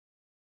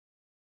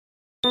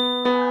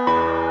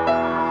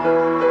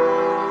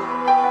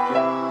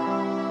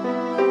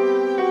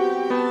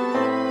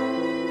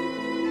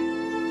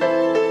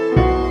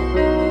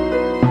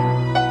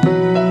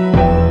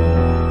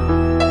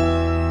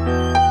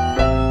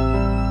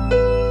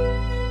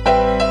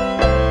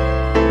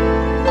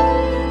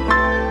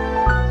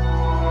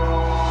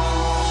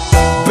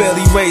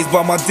raised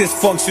by my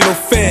dysfunctional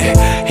fan.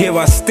 Here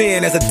I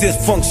stand as a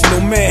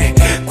dysfunctional man.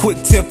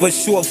 Quick temper,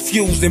 short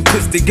fuse, and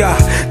pissed the guy.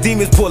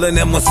 Demons pulling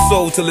at my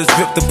soul till it's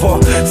ripped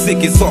apart. Sick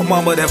as salt,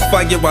 mama, that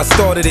fire, I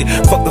started it.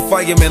 Fuck the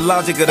fireman,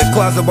 logic of the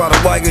closet by the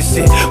wire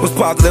shit. Was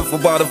positive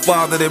about a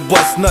father that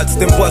bust nuts,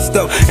 then bust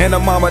up. And a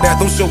mama that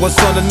don't show her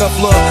son enough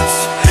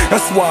love.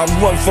 That's why I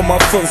run from my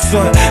first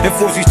son and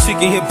force these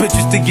chicken head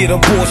bitches to get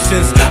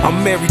abortions.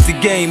 I'm married to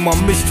game, my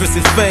mistress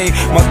is fame.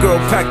 My girl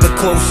packed the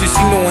clothes, shit,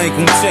 she know I ain't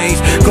gon'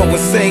 change. Go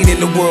insane in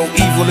the world,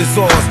 evil is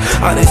ours.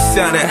 I done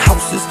shot at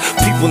houses,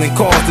 people in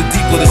cars. The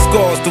deeper the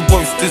scars, the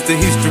worse is the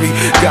history.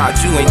 God,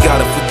 you ain't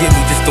gotta forgive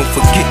me, just don't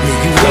forget me.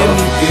 You love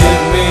me.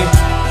 Forgive me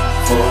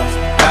for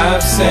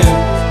I've sinned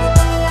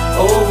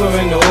over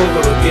and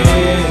over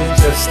again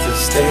just to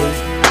stay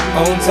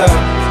on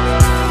top.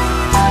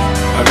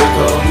 I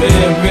recall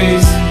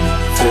memories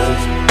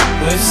filled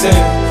with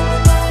sin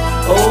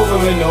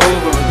over and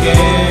over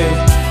again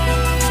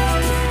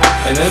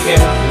and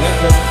again and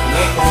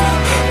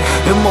again.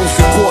 And most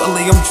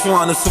importantly, I'm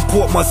trying to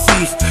support my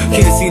seeds.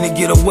 Can't seem to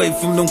get away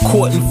from them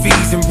court and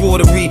fees.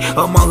 Embroidery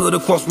of my hood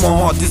across my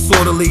heart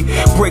disorderly.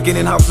 Breaking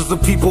in houses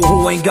of people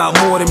who ain't got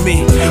more than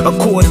me.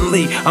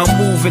 Accordingly, I'm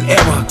moving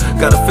error.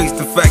 Gotta face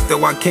the fact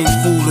that I can't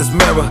fool this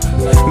mirror.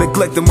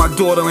 Neglecting my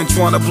daughter and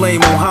trying to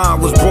blame on how I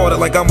was brought up.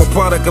 Like I'm a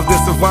product of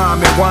this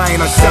environment. Why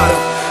ain't I shot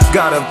up?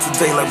 Got up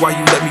today like why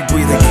you let me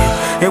breathe again.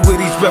 And with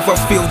each breath I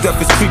feel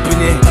death is creeping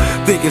in.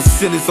 Thinking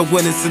sinners are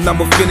winners and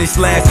I'ma finish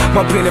last.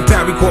 My pen and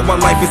pad record my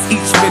life as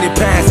each minute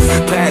passes.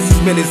 Past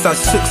minutes I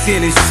shook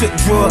sin and shook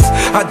drugs.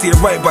 I did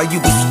right by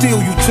you but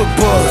still you took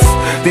buzz.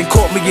 Then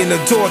caught me in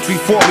adultery,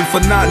 fought me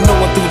for not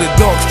knowing through the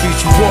dark streets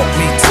you walked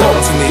me. Talk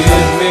to me.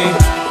 Forgive me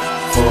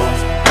for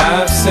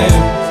I've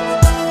sinned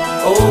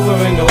over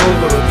and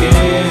over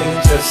again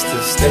just to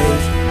stay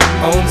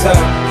on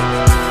top.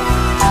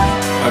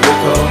 I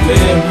recall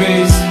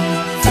memories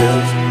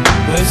filled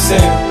with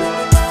sin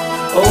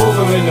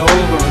over and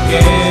over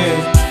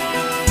again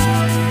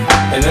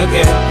and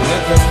again and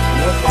again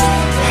and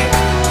again.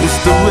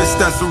 It's the wrist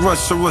that's a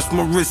rush, I rush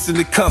my wrist in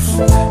the cuffs.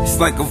 It's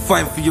like a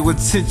fight for your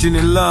attention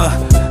and love.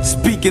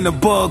 Speaking of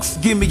bugs,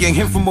 give me a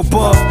hint from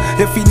above.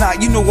 If he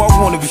not, you know I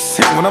wanna be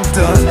sick when I'm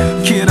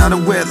done. Kid out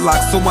of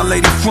wedlock, so my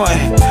lady front.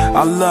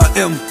 I love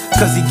him,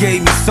 cause he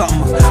gave me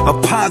something. A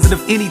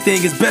positive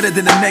anything is better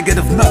than a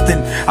negative nothing.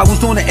 I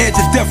was on the edge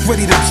of death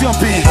ready to jump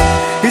in.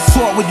 It's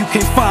hard when you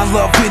can't find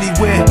love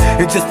anywhere.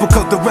 And just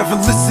because the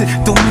reverend listen,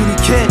 don't mean he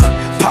can.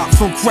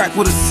 Pops on crack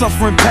with a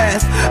suffering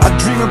past. I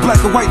dream in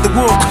black and white, the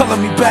world color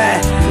me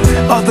bad.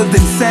 Other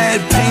than sad,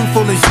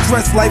 painful and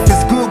stress, life is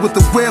good with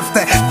the webs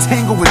that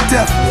tangle with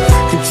death.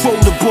 Control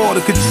the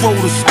border, control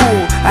the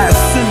score. I have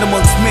sinned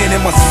amongst men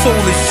and my soul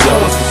is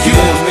yours.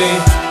 Forgive me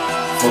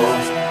for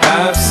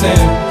I've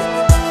sinned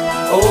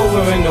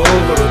over and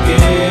over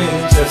again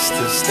just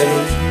to stay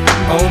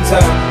on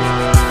top.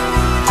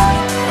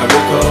 I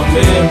recall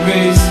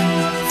memories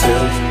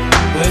filled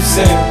with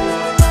sin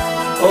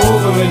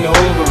over and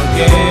over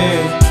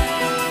again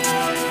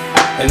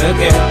and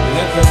again and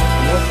again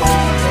and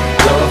again.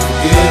 Lord,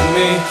 forgive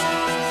me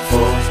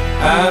for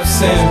I've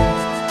sinned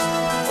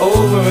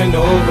over and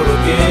over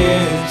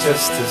again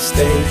just to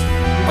stay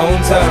on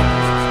top.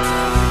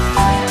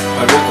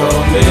 I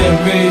recall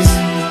memories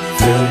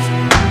filled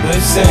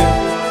with sin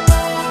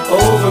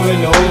over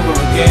and over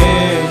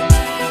again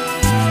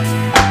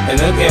and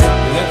again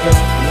and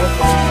again and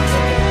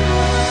again.